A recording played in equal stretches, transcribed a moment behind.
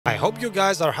I hope you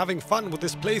guys are having fun with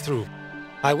this playthrough.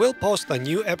 I will post a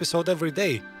new episode every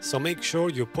day, so make sure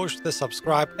you push the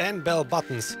subscribe and bell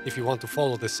buttons if you want to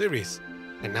follow the series.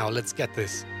 And now let's get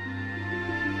this.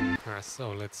 Alright,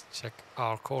 so let's check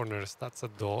our corners. That's a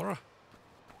door.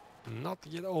 Not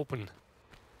yet open.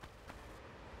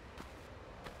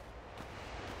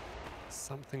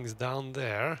 Something's down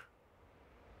there.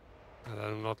 And I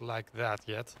do not like that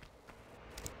yet.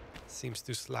 Seems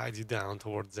to slide you down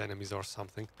towards enemies or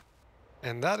something.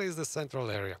 And that is the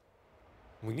central area.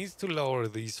 We need to lower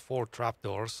these 4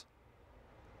 trapdoors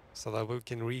so that we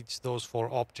can reach those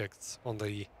 4 objects on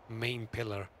the main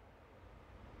pillar.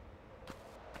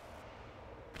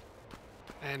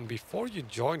 And before you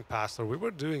joined, Pastor, we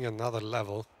were doing another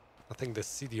level. I think the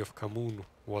city of Khamoon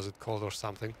was it called or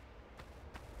something.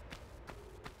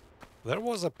 There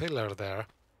was a pillar there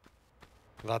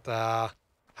that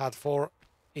had 4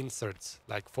 inserts,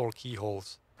 like 4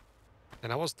 keyholes.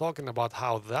 And I was talking about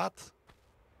how that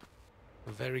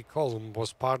very column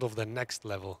was part of the next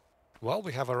level. Well,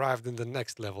 we have arrived in the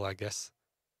next level, I guess.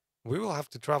 We will have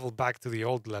to travel back to the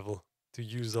old level to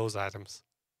use those items.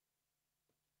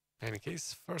 In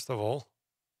case, first of all,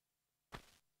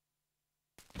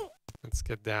 let's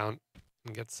get down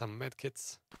and get some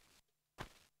medkits.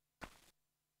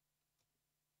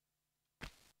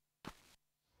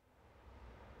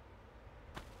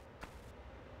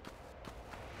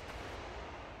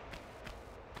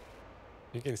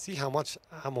 You can see how much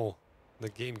ammo the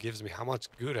game gives me, how much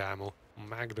good ammo,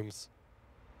 magnums.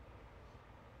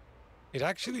 It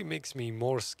actually makes me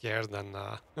more scared than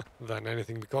than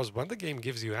anything, because when the game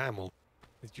gives you ammo,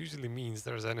 it usually means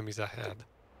there's enemies ahead.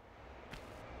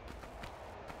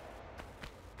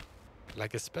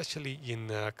 Like especially in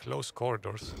close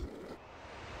corridors.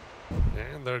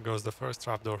 And there goes the first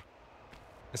trapdoor.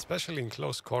 Especially in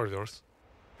close corridors.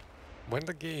 When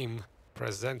the game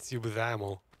presents you with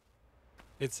ammo,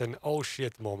 it's an oh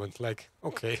shit moment, like,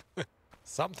 okay,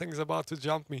 something's about to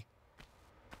jump me.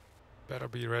 Better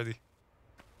be ready.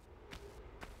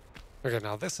 Okay,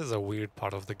 now this is a weird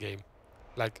part of the game.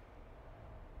 Like,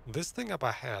 this thing up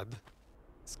ahead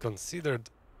is considered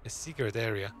a secret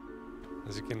area.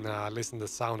 As you can listen to the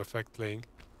sound effect playing.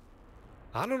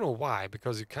 I don't know why,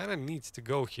 because you kind of need to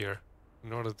go here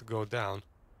in order to go down.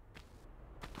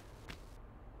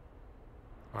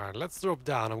 Alright, let's drop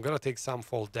down. I'm gonna take some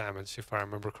fall damage, if I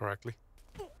remember correctly.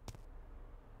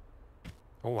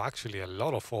 Oh, actually a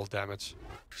lot of fall damage.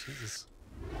 Jesus.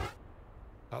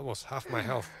 That was half my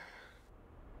health.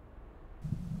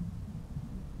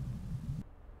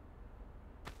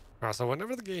 Alright, so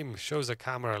whenever the game shows a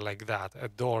camera like that, a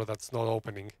door that's not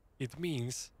opening, it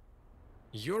means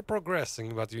you're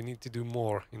progressing, but you need to do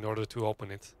more in order to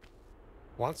open it.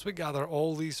 Once we gather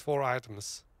all these 4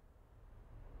 items,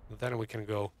 then we can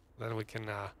go. Then we can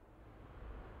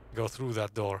go through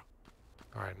that door.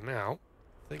 Alright, now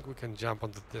I think we can jump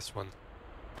onto this one.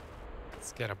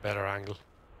 Let's get a better angle.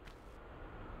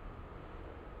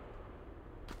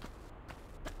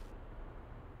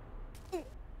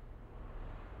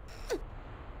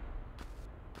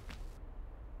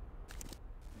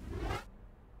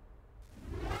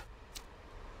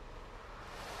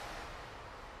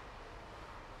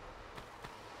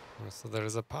 So there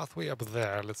is a pathway up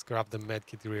there. Let's grab the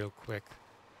medkit real quick.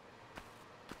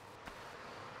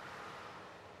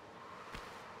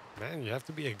 Man, you have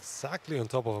to be exactly on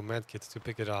top of a medkit to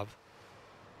pick it up.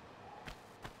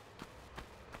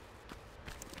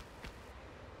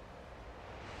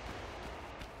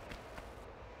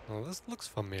 Well, this looks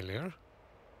familiar.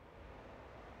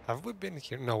 Have we been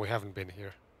here? No, we haven't been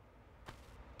here.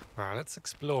 Alright, let's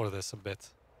explore this a bit.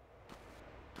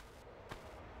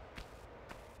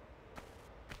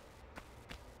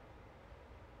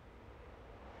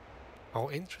 Oh,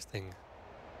 interesting.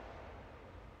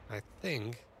 I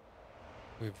think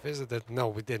we visited... No,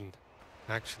 we didn't.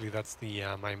 Actually, that's the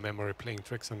my memory playing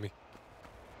tricks on me.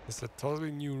 It's a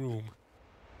totally new room.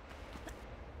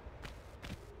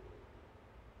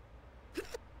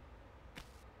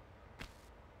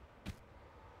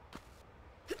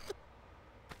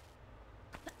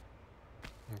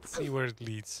 Let's see where it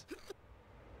leads.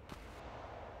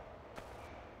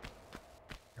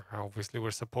 Obviously,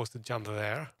 we're supposed to jump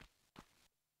there.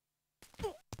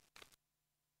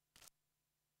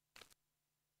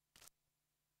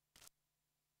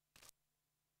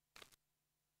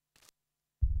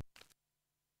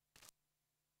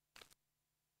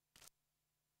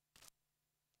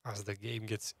 As the game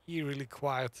gets eerily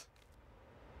quiet.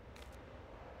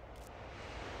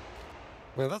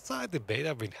 Well, that's a debate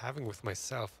I've been having with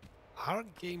myself. Are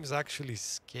games actually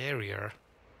scarier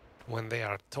when they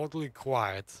are totally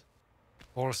quiet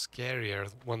or scarier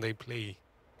when they play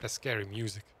a scary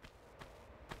music.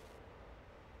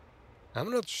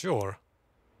 I'm not sure.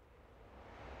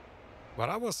 But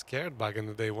I was scared back in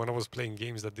the day when I was playing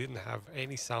games that didn't have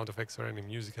any sound effects or any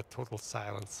music, at total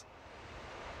silence.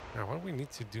 Now, what do we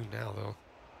need to do now, though?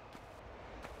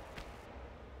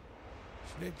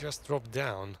 Should I just drop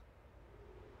down?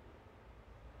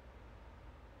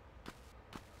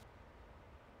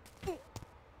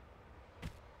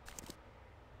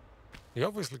 We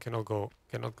obviously cannot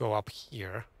go up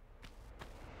here.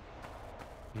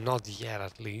 Not yet,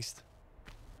 at least.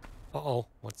 Uh-oh,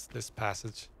 what's this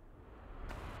passage?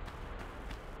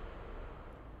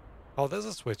 Oh, there's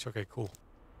a switch. Okay, cool.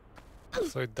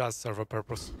 So it does serve a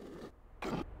purpose.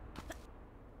 And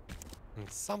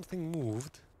something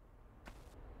moved.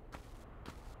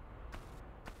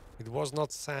 It was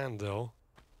not sand, though.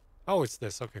 Oh, it's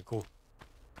this. Okay, cool.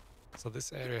 So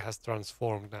this area has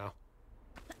transformed now.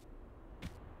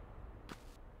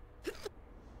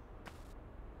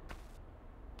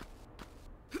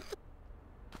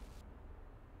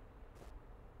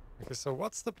 Okay, so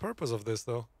what's the purpose of this,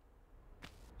 though?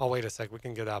 Oh, wait a sec. We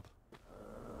can get up.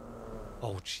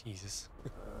 Oh, Jesus.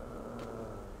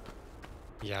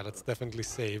 Yeah, that's definitely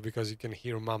safe because you can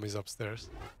hear mummies upstairs.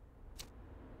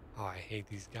 Oh, I hate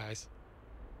these guys.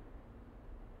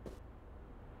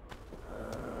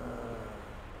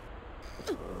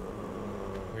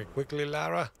 Okay, quickly,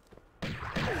 Lara.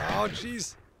 Oh,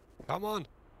 jeez. Come on.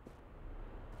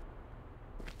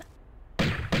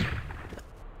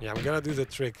 Yeah, I'm gonna do the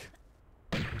trick.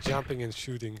 Jumping and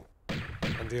shooting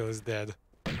until he's dead.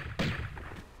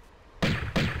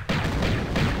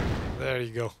 There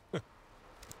you go.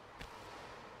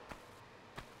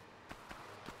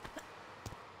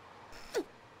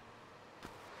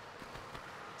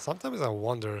 Sometimes I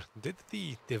wonder, did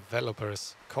the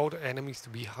developers code enemies to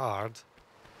be hard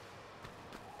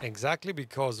exactly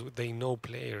because they know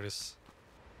players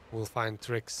will find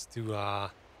tricks to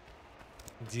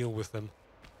deal with them?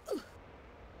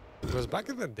 Because back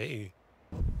in the day,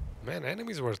 man,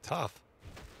 enemies were tough.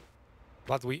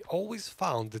 But we always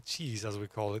found the cheese, as we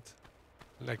call it.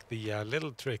 Like the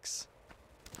little tricks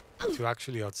to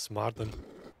actually outsmart them.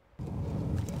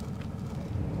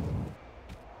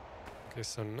 Okay,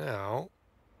 so now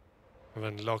I've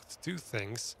unlocked two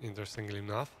things, interestingly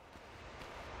enough.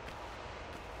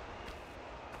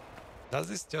 Does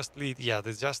this just lead? Yeah,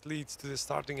 this just leads to the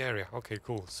starting area. Okay,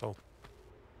 cool. So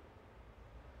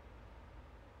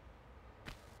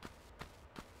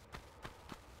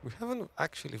we haven't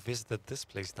actually visited this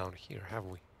place down here, have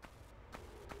we?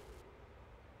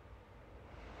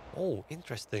 Oh,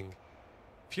 interesting.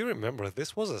 If you remember,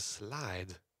 this was a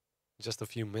slide just a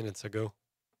few minutes ago.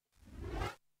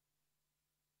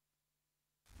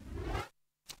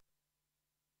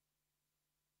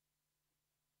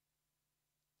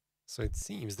 So it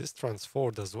seems this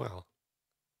transformed as well.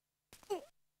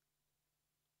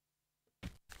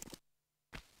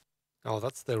 Oh,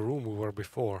 that's the room we were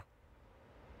before.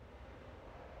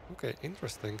 Okay,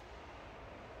 interesting.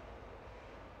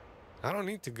 I don't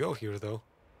need to go here, though.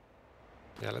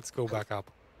 Yeah, let's go back up.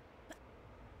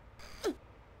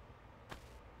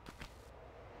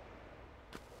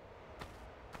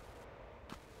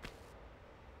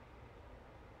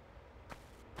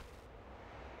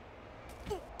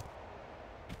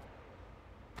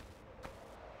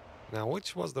 Now,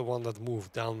 which was the one that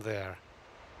moved down there?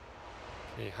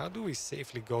 Okay, how do we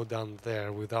safely go down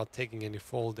there without taking any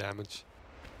fall damage?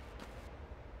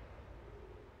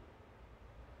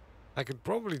 I could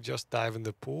probably just dive in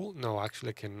the pool. No, actually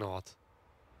I cannot.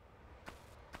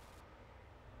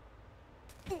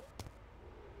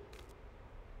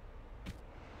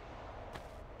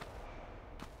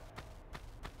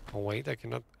 Oh wait, I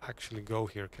cannot actually go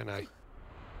here, can I?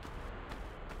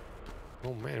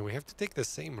 Oh man, we have to take the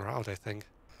same route, I think.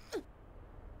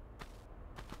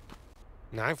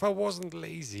 Now, if I wasn't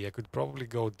lazy, I could probably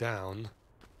go down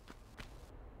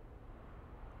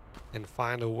and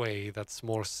find a way that's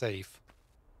more safe.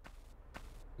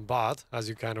 But, as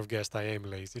you kind of guessed, I am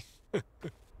lazy.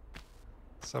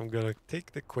 So I'm gonna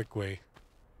take the quick way.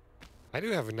 I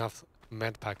do have enough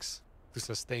med packs to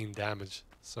sustain damage,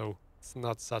 so it's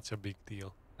not such a big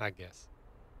deal, I guess.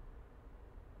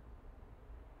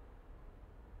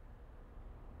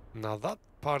 Now that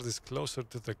part is closer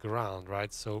to the ground,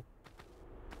 right? So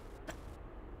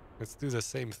let's do the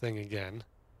same thing again.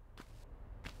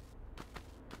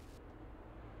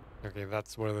 Okay,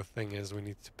 that's where the thing is we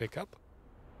need to pick up.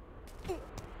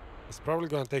 It's probably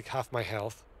gonna take half my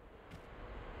health.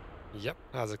 Yep,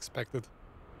 as expected.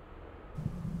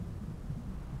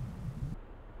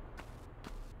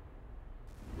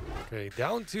 Okay,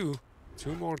 down to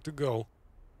 2 more to go.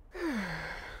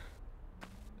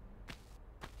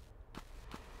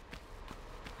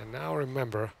 And now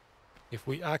remember, if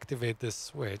we activate this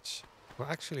switch... Well,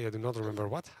 actually, I do not remember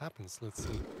what happens. Let's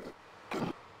see.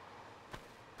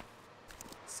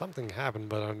 Something happened,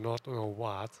 but I do not know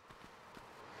what.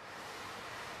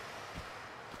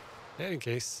 In any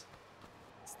case,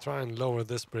 let's try and lower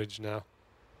this bridge now.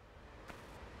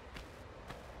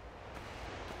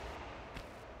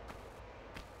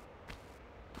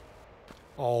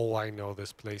 Oh, I know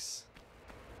this place.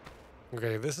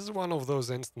 Okay, this is one of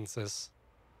those instances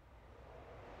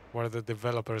where the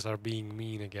developers are being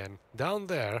mean again. Down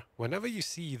there, whenever you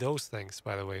see those things,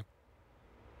 by the way,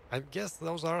 I guess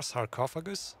those are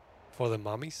sarcophagus for the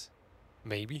mummies.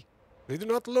 Maybe. They do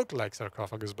not look like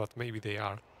sarcophagus, but maybe they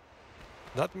are.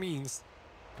 That means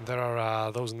there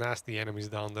are those nasty enemies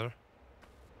down there.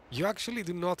 You actually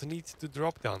do not need to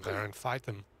drop down there and fight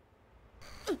them.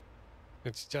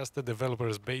 It's just the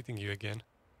developers baiting you again.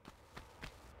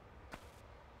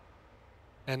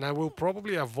 And I will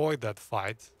probably avoid that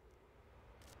fight.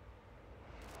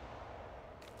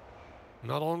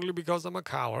 Not only because I'm a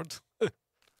coward,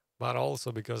 but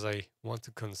also because I want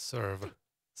to conserve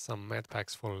some med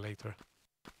packs for later.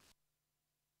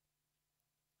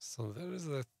 So there is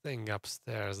a thing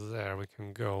upstairs there we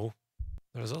can go.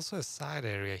 There's also a side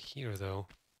area here though.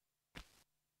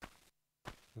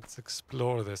 Let's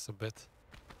explore this a bit.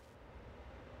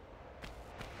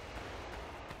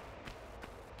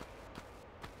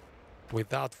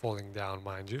 Without falling down,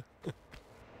 mind you.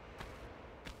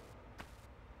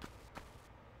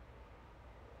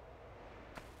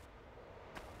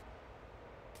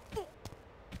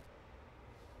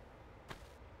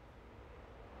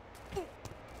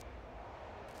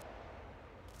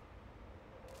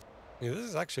 Yeah, this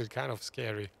is actually kind of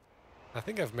scary. I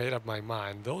think I've made up my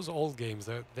mind. Those old games,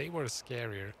 they were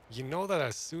scarier. You know that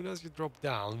as soon as you drop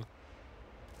down,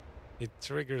 it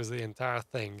triggers the entire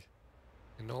thing.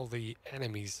 And all the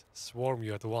enemies swarm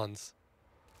you at once.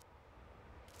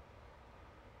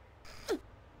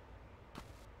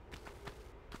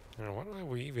 Now, what are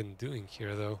we even doing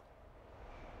here, though?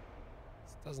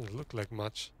 This doesn't look like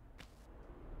much.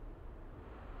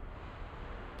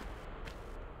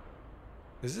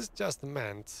 This is just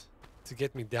meant to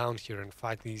get me down here and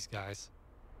fight these guys.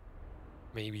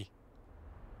 Maybe.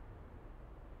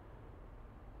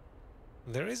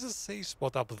 There is a safe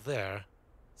spot up there.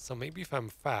 So maybe if I'm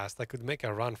fast, I could make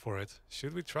a run for it.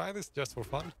 Should we try this just for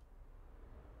fun?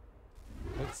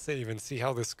 Let's save and see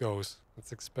how this goes.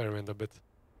 Let's experiment a bit.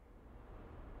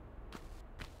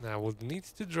 Now we'll need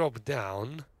to drop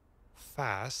down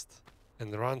fast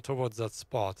and run towards that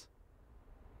spot.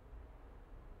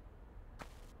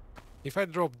 If I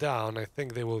drop down, I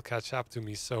think they will catch up to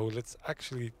me, so let's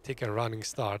actually take a running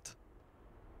start.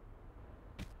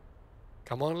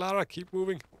 Come on, Lara, keep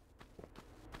moving.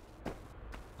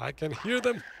 I can hear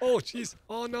them. Oh, jeez.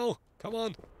 Oh, no. Come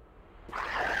on.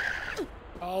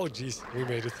 Oh, jeez. We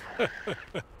made it.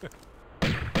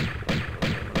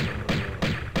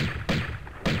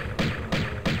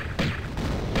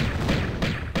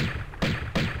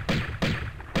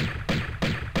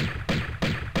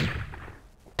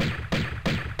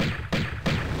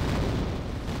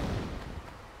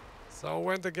 So I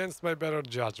went against my better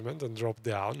judgment and dropped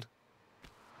down.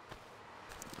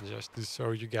 Just to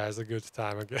show you guys a good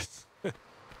time, I guess.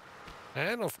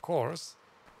 And of course,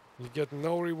 you get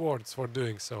no rewards for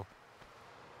doing so.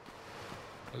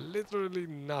 Literally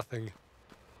nothing.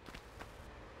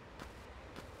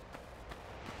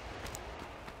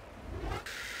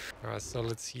 Alright, so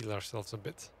let's heal ourselves a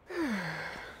bit.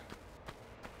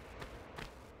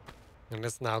 And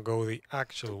let's now go the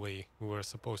actual way we were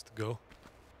supposed to go.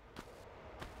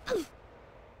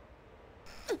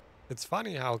 It's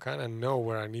funny how I kind of know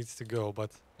where I need to go,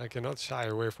 but I cannot shy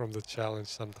away from the challenge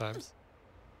sometimes.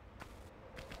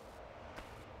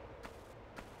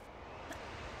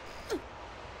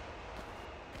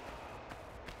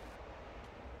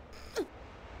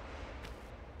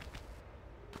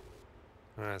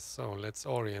 Alright, so let's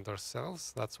orient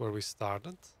ourselves. That's where we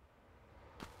started.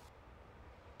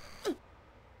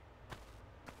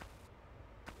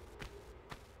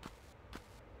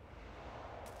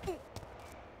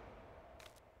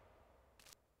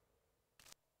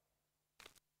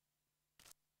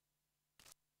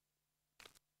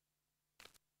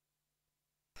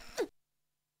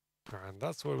 And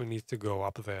that's where we need to go,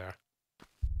 up there.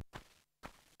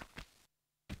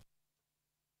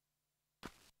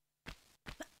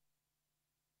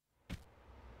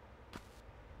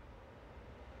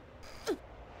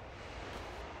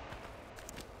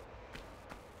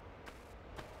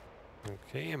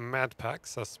 Okay, a med pack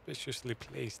suspiciously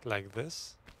placed like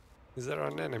this. Is there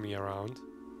an enemy around?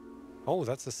 Oh,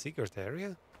 that's a secret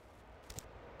area?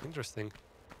 Interesting.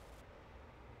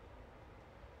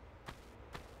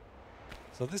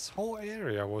 So this whole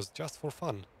area was just for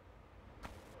fun.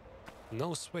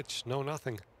 No switch, no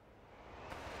nothing.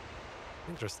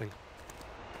 Interesting.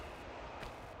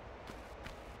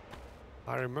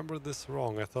 I remember this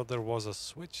wrong. I thought there was a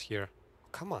switch here.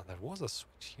 Come on, there was a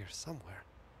switch here somewhere.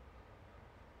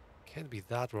 Can't be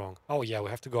that wrong. Oh yeah, we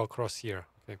have to go across here.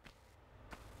 Okay.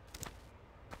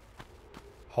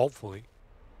 Hopefully.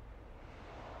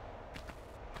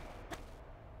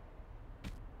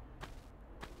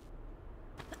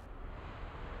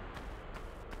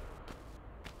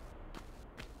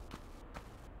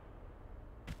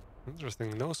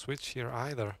 Interesting. No switch here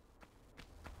either.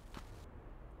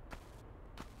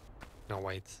 Now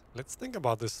wait. Let's think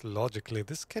about this logically.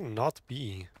 This cannot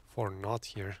be for not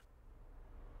here.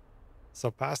 So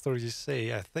Pastor, you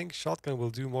say, I think shotgun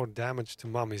will do more damage to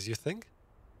mummies, you think?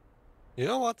 You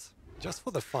know what? Just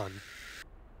for the fun.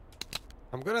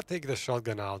 I'm gonna take the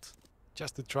shotgun out.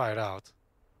 Just to try it out.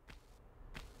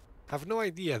 Have no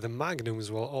idea, the magnums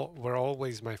were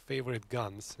always my favorite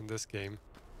guns in this game.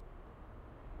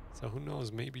 So who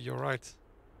knows, maybe you're right.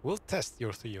 We'll test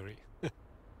your theory.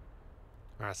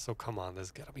 Alright, so come on,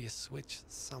 there's gotta be a switch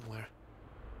somewhere.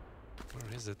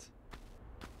 Where is it?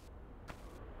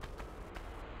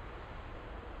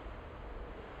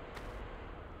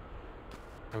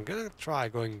 I'm gonna try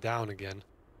going down again.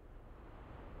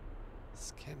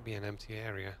 This can't be an empty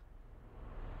area.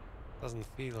 Doesn't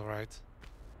feel right.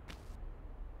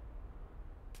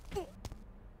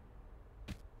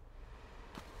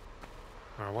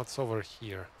 Alright, what's over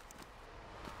here?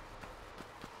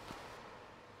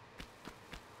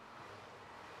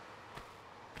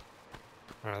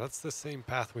 Alright, that's the same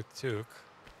path we took,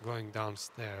 going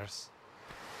downstairs.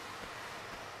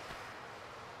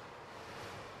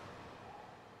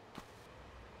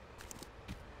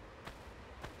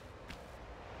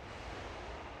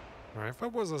 Alright, if I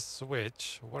was a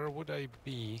switch, where would I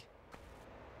be?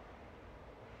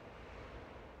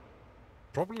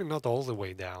 Probably not all the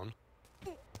way down.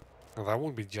 And that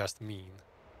would be just mean.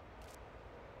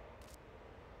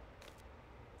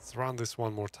 Let's run this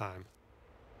one more time.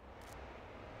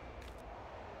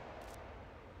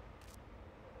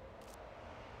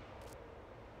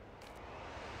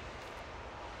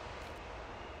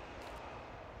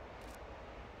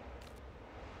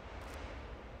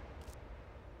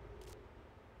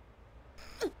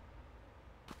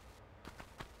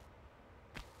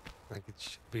 Like it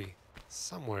should be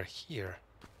somewhere here.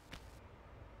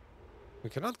 We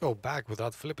cannot go back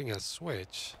without flipping a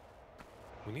switch.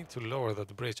 We need to lower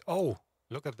that bridge. Oh,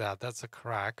 look at that. That's a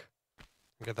crack.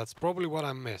 Okay, that's probably what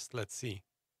I missed. Let's see.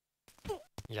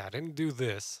 Yeah, I didn't do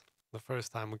this the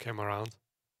first time we came around.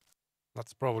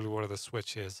 That's probably where the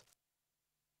switch is.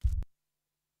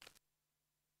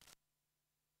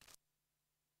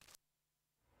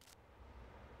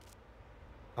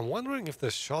 I'm wondering if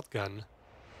the shotgun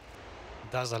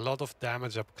does a lot of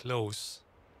damage up close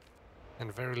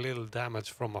and very little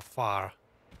damage from afar,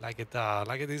 like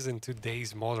it is in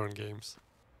today's modern games.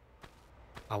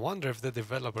 I wonder if the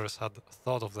developers had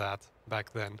thought of that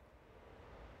back then.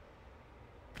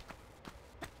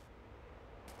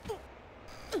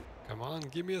 Come on,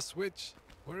 give me a switch.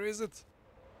 Where is it?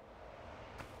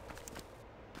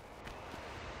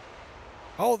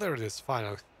 Oh, there it is,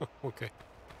 finally. Okay.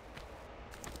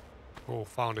 Oh,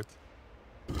 found it.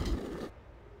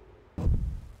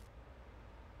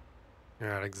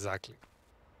 Yeah, exactly.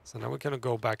 So now we're gonna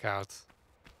go back out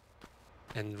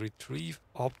and retrieve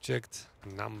object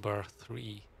number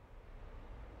 3.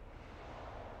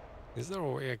 Is there a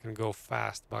way I can go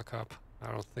fast back up?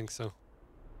 I don't think so.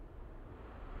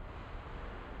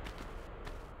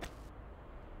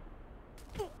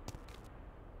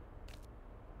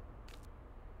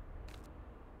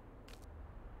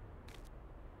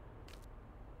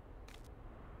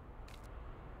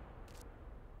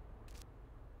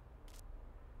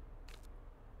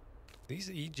 These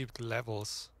Egypt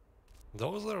levels,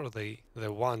 those are the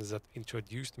ones that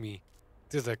introduced me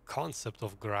to the concept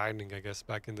of grinding, I guess,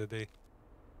 back in the day.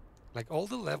 Like all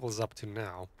the levels up to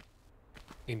now,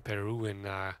 in Peru and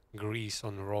Greece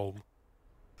on Rome,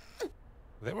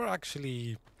 they were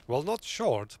actually, well, not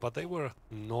short, but they were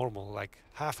normal, like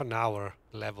half an hour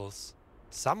levels.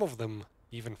 Some of them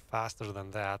even faster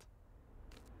than that.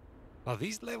 Now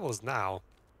these levels now,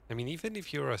 I mean, even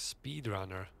if you're a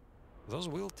speedrunner, those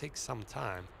will take some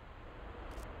time.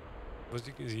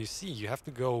 Because you see, you have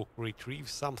to go retrieve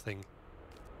something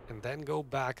and then go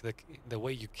back the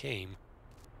way you came.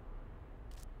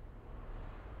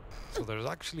 So there's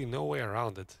actually no way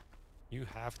around it. You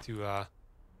have to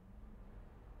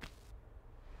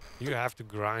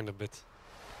grind a bit.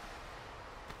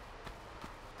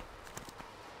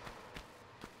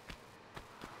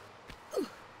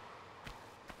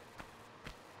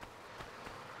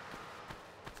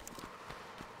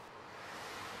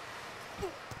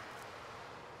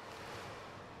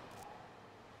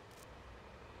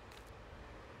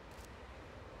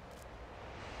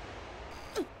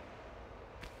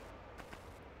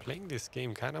 Playing this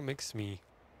game kind of makes me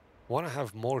want to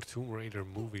have more Tomb Raider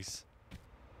movies.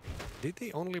 Did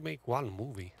they only make one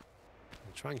movie?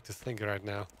 I'm trying to think right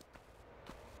now.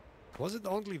 Was it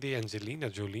only the Angelina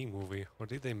Jolie movie, or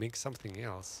did they make something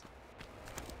else?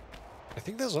 I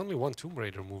think there's only one Tomb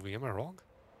Raider movie, am I wrong?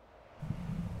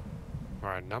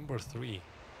 Alright, number 3.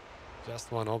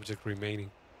 Just one object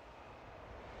remaining.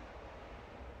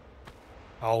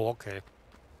 Oh, okay.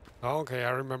 Okay, I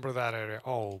remember that area.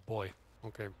 Oh, boy.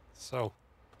 Okay, so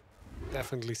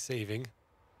definitely saving.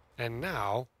 And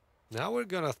now we're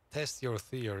gonna test your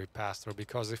theory, Pastor,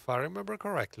 because if I remember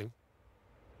correctly,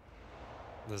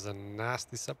 there's a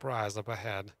nasty surprise up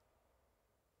ahead.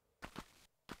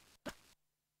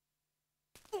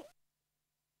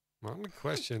 My only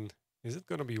question, is it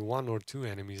gonna be 1 or 2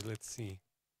 enemies? Let's see.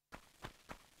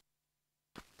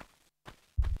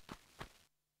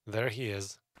 There he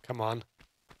is. Come on.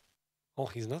 Oh,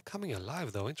 he's not coming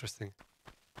alive though. Interesting.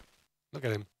 Look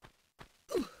at him.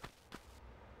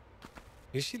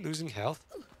 Is she losing health?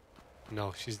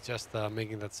 No, she's just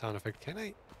making that sound effect. Can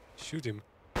I shoot him?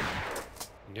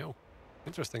 No.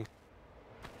 Interesting.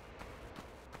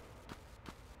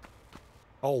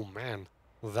 Oh man,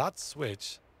 that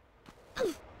switch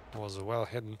was well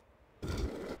hidden.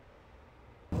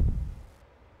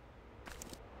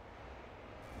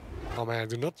 Oh man, I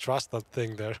do not trust that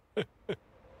thing there.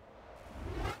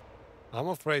 I'm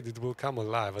afraid it will come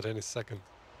alive at any second.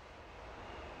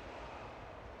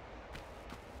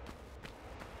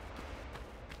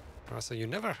 So you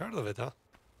never heard of it, huh?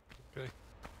 Okay.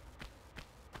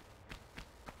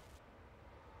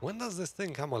 When does this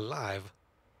thing come alive?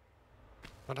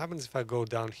 What happens if I go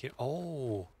down here?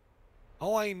 Oh.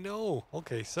 Oh, I know.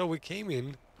 Okay, so we came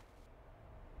in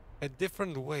a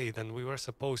different way than we were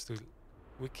supposed to.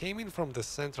 We came in from the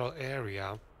central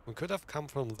area. We could have come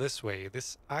from this way.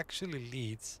 This actually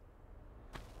leads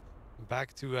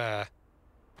back to a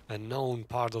known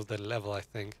part of the level, I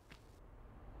think.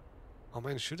 Oh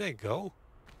man, should I go?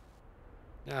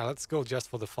 Yeah, let's go just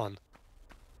for the fun.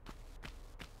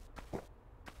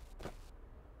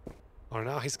 Oh,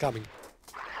 now he's coming.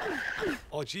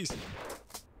 Oh, jeez.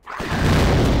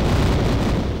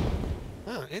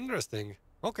 Ah, interesting.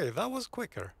 Okay, that was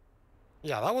quicker.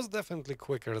 Yeah, that was definitely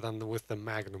quicker than with the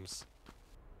magnums.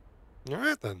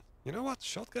 Alright then. You know what?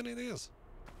 Shotgun it is.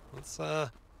 Let's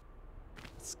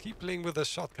keep playing with the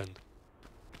shotgun.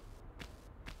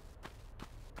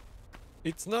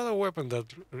 It's not a weapon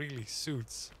that really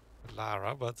suits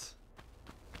Lara, but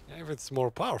if it's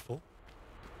more powerful,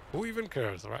 who even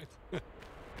cares, right?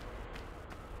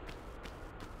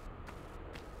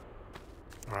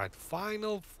 Alright,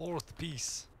 final 4th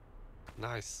piece.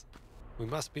 Nice. We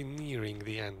must be nearing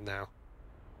the end now.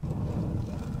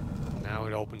 Now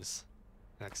it opens.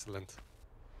 Excellent.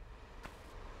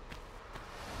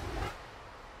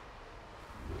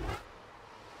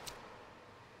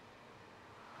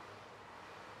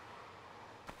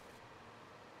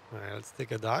 Alright, let's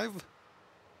take a dive.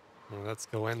 And let's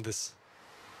go end this.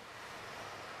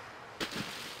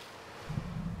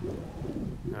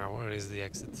 Now, where is the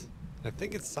exit? I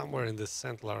think it's somewhere in the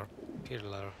central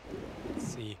pillar. Let's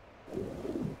see.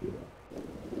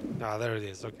 Ah, there it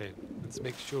is. Okay. Let's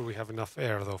make sure we have enough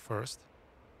air though first.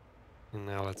 And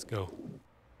now let's go.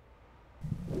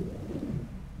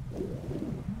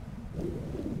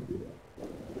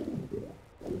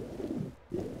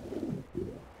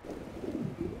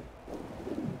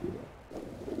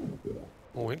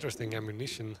 Oh, interesting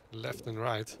ammunition left and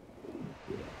right.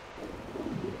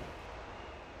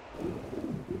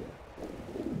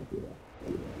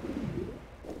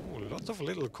 Oh, lots of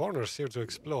little corners here to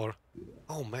explore.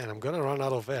 Oh man, I'm gonna run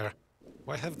out of air.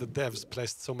 Why have the devs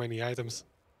placed so many items?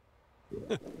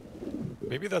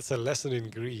 Maybe that's a lesson in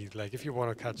greed, like if you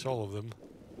want to catch all of them,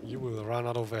 you will run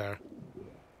out of air.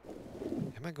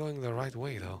 Am I going the right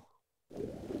way though?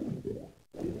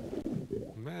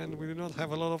 Man, we do not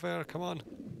have a lot of air, come on.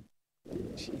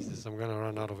 Jesus, I'm gonna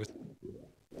run out of it.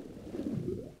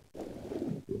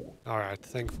 Alright,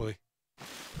 thankfully.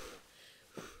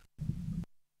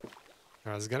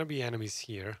 Alright, there's gonna be enemies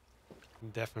here.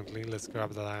 Definitely, let's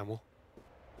grab that ammo.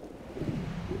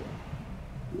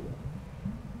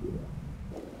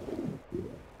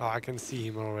 Oh, I can see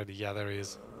him already. Yeah, there he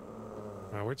is.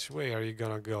 Now, which way are you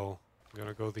gonna go? I'm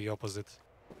gonna go the opposite.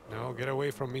 No, get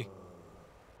away from me.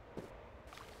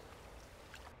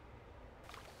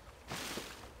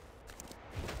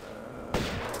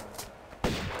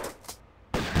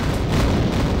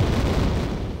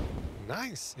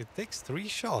 Nice! It takes 3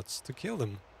 shots to kill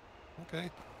them. Okay.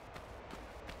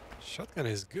 Shotgun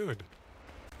is good.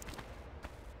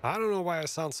 I don't know why I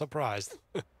sound surprised.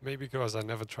 Maybe because I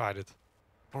never tried it.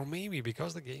 Or maybe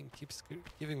because the game keeps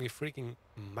giving me freaking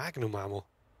magnum ammo.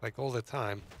 Like all the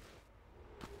time.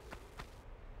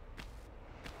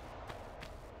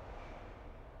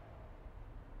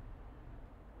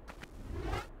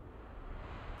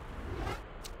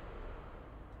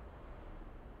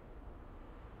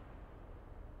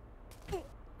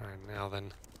 Alright, now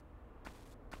then.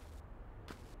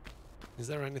 Is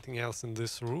there anything else in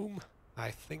this room? I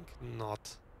think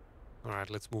not. Alright,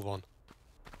 let's move on.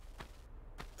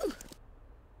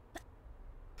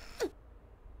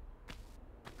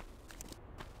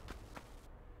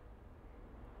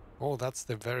 Oh, that's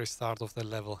the very start of the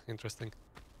level. Interesting.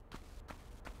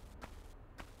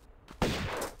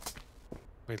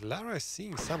 Wait, Lara is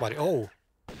seeing somebody. Oh!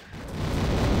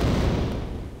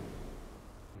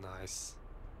 Nice.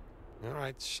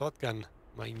 Alright, shotgun.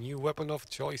 My new weapon of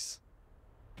choice.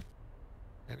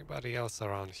 Anybody else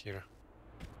around here?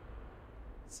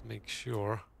 Let's make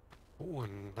sure. Oh, a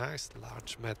nice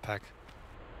large med pack.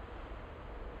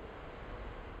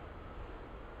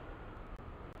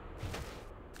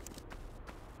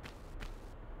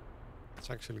 Let's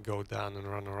actually go down and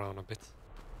run around a bit.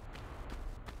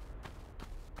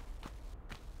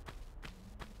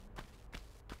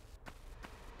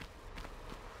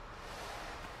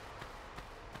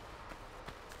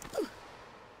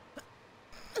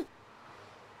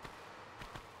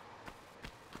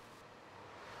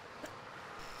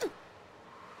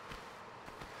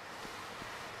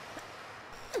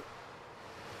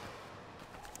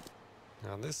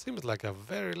 Now this seems like a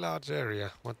very large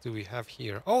area. What do we have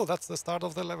here? Oh, that's the start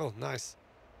of the level. Nice.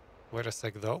 Wait a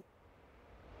sec though.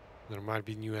 There might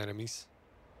be new enemies.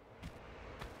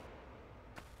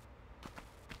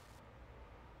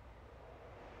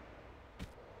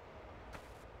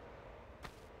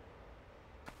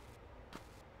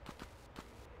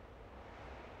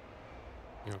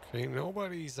 Okay,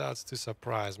 nobody's out to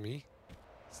surprise me.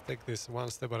 Let's take this one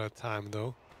step at a time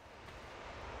though.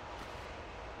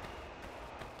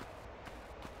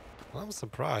 I'm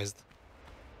surprised.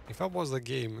 If I was the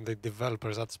game, the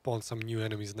developers had spawned some new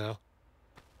enemies now.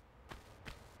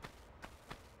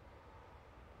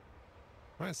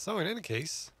 Right, so in any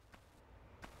case,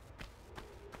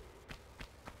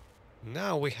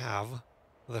 now we have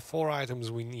the 4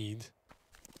 items we need.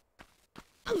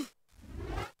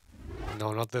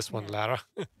 No, not this one, Lara.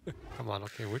 Come on,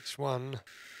 okay, which one?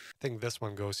 I think this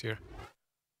one goes here.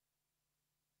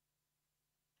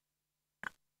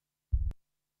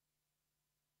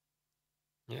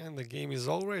 Yeah, and the game is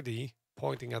already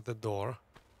pointing at the door.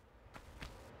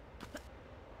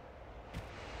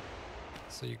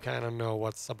 So you kind of know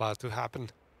what's about to happen.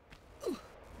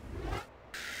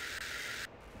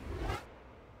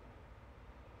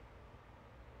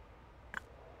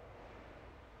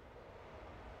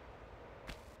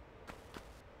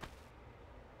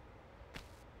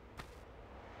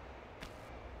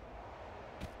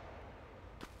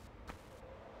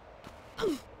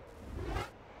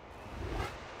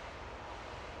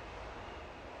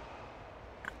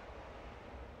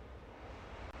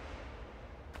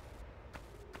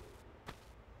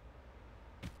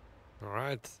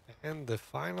 Alright, and the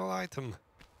final item.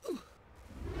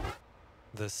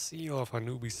 The Seal of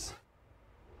Anubis.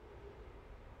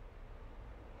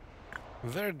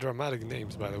 Very dramatic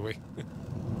names, by the way.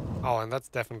 Oh, and that's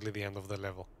definitely the end of the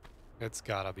level. It's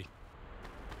gotta be.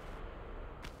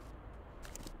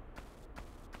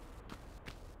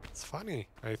 It's funny,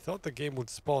 I thought the game would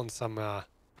spawn some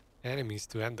enemies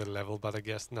to end the level, but I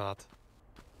guess not.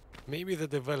 Maybe the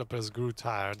developers grew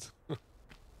tired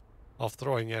of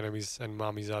throwing enemies and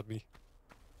mummies at me.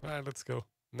 Alright, let's go.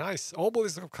 Nice,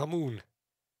 Obelisk of Khamoon.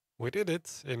 We did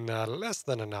it in less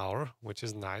than an hour, which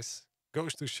is nice.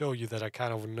 Goes to show you that I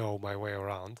kind of know my way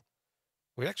around.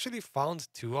 We actually found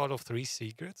 2 out of 3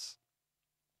 secrets,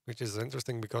 which is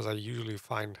interesting because I usually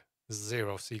find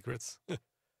 0 secrets.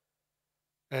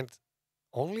 And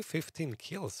only 15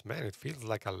 kills. Man, it feels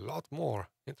like a lot more.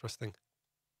 Interesting.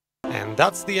 And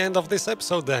that's the end of this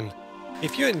episode then.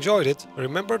 If you enjoyed it,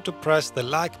 remember to press the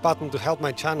like button to help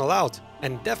my channel out,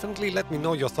 and definitely let me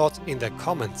know your thoughts in the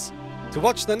comments. To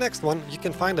watch the next one, you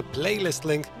can find a playlist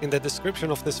link in the description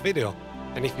of this video.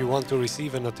 And if you want to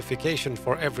receive a notification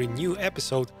for every new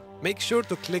episode, make sure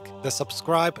to click the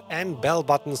subscribe and bell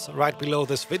buttons right below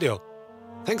this video.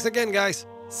 Thanks again, guys.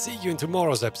 See you in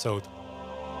tomorrow's episode.